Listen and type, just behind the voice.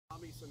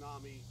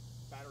Tsunami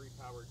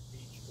battery-powered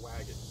beach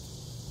wagon.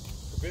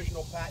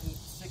 Provisional patent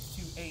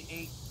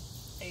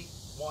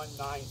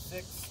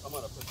 62888196. I'm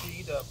going to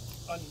proceed to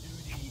undo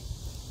the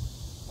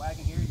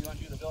wagon here. You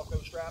undo the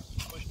Velcro strap,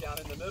 push down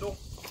in the middle,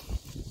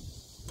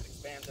 it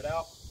expands it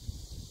out.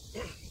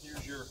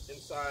 Here's your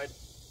inside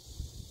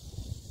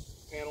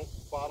panel,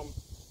 bottom,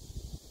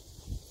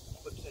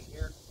 clips in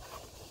here.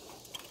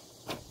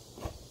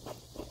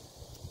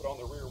 Put on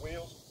the rear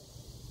wheels.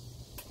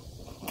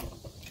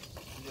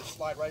 You just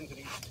slide right into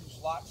these two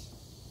slots.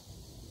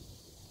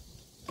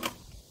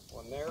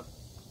 One there.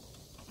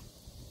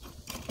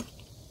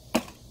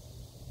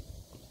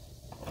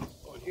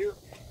 One here.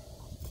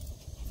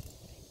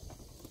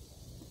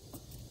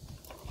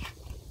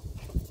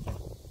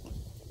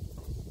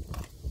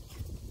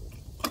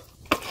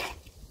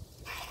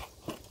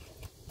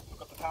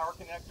 Hook up the power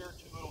connector,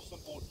 two little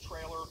simple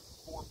trailer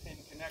 4-pin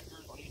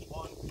connectors on each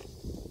one.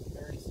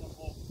 Very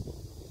simple.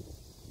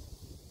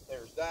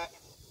 There's that.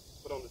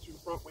 Put on the two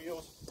front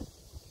wheels.